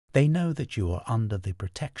They know that you are under the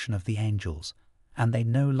protection of the angels, and they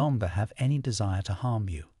no longer have any desire to harm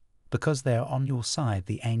you. Because they are on your side,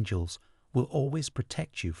 the angels will always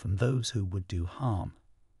protect you from those who would do harm.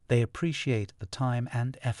 They appreciate the time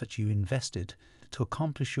and effort you invested to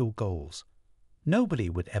accomplish your goals. Nobody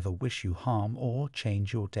would ever wish you harm or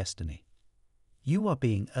change your destiny. You are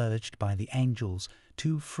being urged by the angels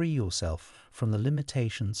to free yourself from the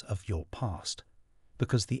limitations of your past,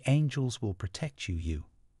 because the angels will protect you.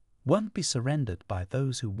 Won't be surrendered by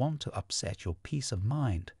those who want to upset your peace of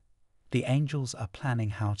mind. The angels are planning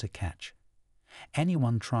how to catch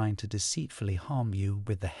anyone trying to deceitfully harm you.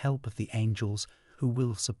 With the help of the angels who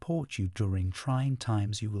will support you during trying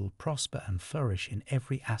times, you will prosper and flourish in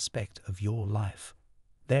every aspect of your life.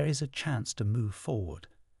 There is a chance to move forward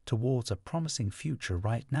towards a promising future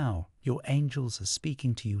right now. Your angels are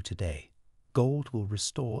speaking to you today. Gold will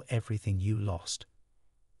restore everything you lost.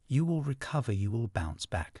 You will recover, you will bounce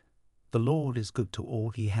back. The Lord is good to all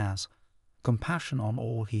he has, compassion on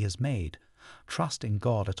all he has made. Trust in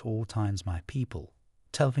God at all times, my people.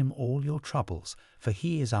 Tell him all your troubles, for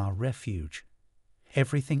he is our refuge.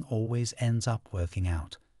 Everything always ends up working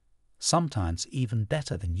out, sometimes even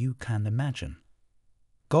better than you can imagine.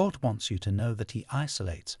 God wants you to know that he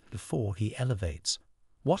isolates before he elevates.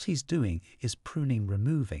 What he's doing is pruning,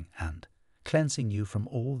 removing, and cleansing you from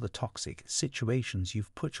all the toxic situations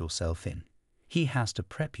you've put yourself in. He has to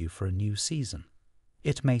prep you for a new season.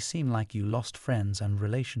 It may seem like you lost friends and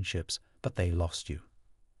relationships, but they lost you,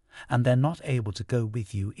 and they're not able to go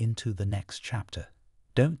with you into the next chapter.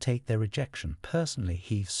 Don't take their rejection personally.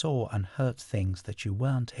 He saw and hurt things that you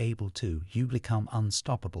weren't able to. You become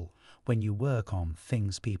unstoppable when you work on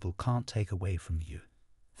things people can't take away from you.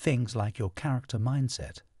 Things like your character,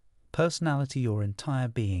 mindset, personality, your entire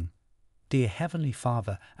being. Dear Heavenly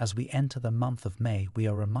Father, as we enter the month of May, we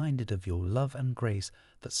are reminded of your love and grace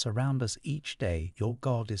that surround us each day. Your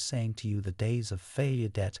God is saying to you, the days of failure,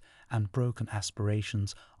 debt, and broken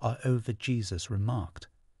aspirations are over. Jesus remarked,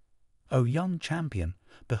 O young champion,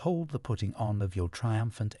 behold the putting on of your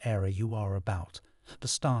triumphant era. You are about to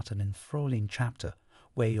start an enthralling chapter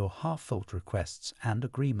where your heartfelt requests and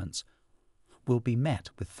agreements will be met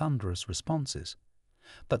with thunderous responses.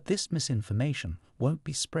 But this misinformation won't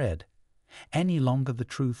be spread any longer. The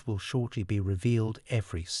truth will shortly be revealed.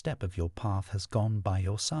 Every step of your path has gone by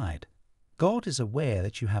your side. God is aware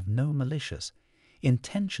that you have no malicious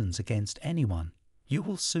intentions against anyone. You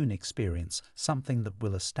will soon experience something that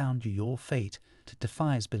will astound you. Your fate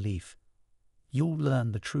defies belief. You'll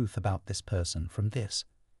learn the truth about this person from this.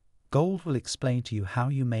 Gold will explain to you how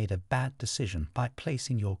you made a bad decision by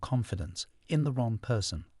placing your confidence in the wrong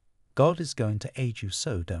person. God is going to aid you,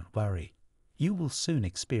 so don't worry. You will soon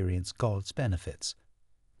experience God's benefits.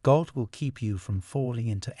 God will keep you from falling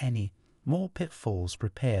into any more pitfalls.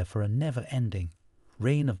 Prepare for a never-ending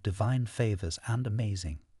reign of divine favors and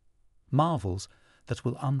amazing marvels that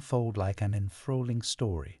will unfold like an enthralling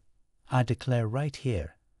story. I declare right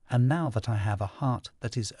here and now that I have a heart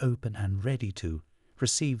that is open and ready to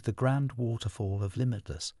receive the grand waterfall of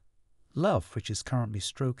limitless love which is currently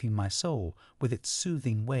stroking my soul with its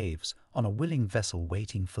soothing waves, on a willing vessel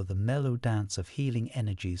waiting for the mellow dance of healing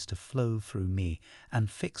energies to flow through me and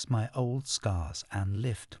fix my old scars and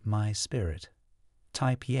lift my spirit.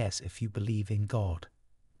 Type yes if you believe in God.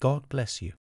 God bless you.